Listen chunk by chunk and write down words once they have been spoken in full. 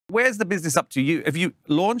Where's the business up to? Have you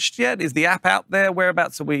launched yet? Is the app out there?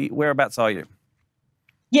 Whereabouts are you?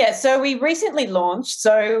 Yeah, so we recently launched.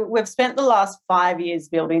 So we've spent the last 5 years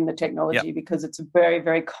building the technology because it's a very,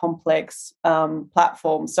 very complex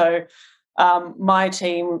platform. So my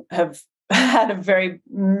team have had a very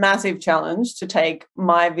massive challenge to take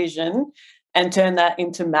my vision and turn that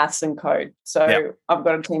into maths and code. So I've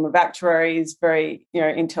got a team of actuaries, very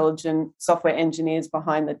intelligent software engineers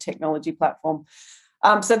behind the technology platform.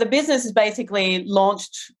 So the business is basically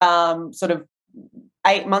launched sort of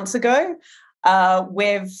 8 months ago.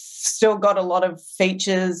 We've still got a lot of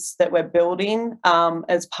features that we're building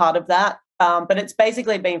as part of that. But it's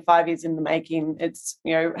basically been 5 years in the making. It's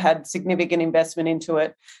had significant investment into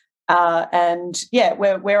it. And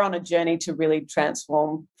we're on a journey to really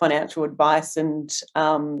transform financial advice. And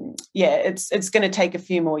it's going to take a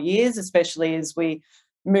few more years, especially as we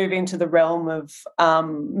move into the realm of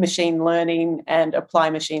machine learning and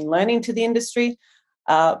apply machine learning to the industry.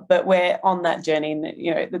 But we're on that journey, and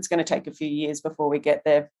it's going to take a few years before we get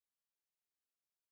there.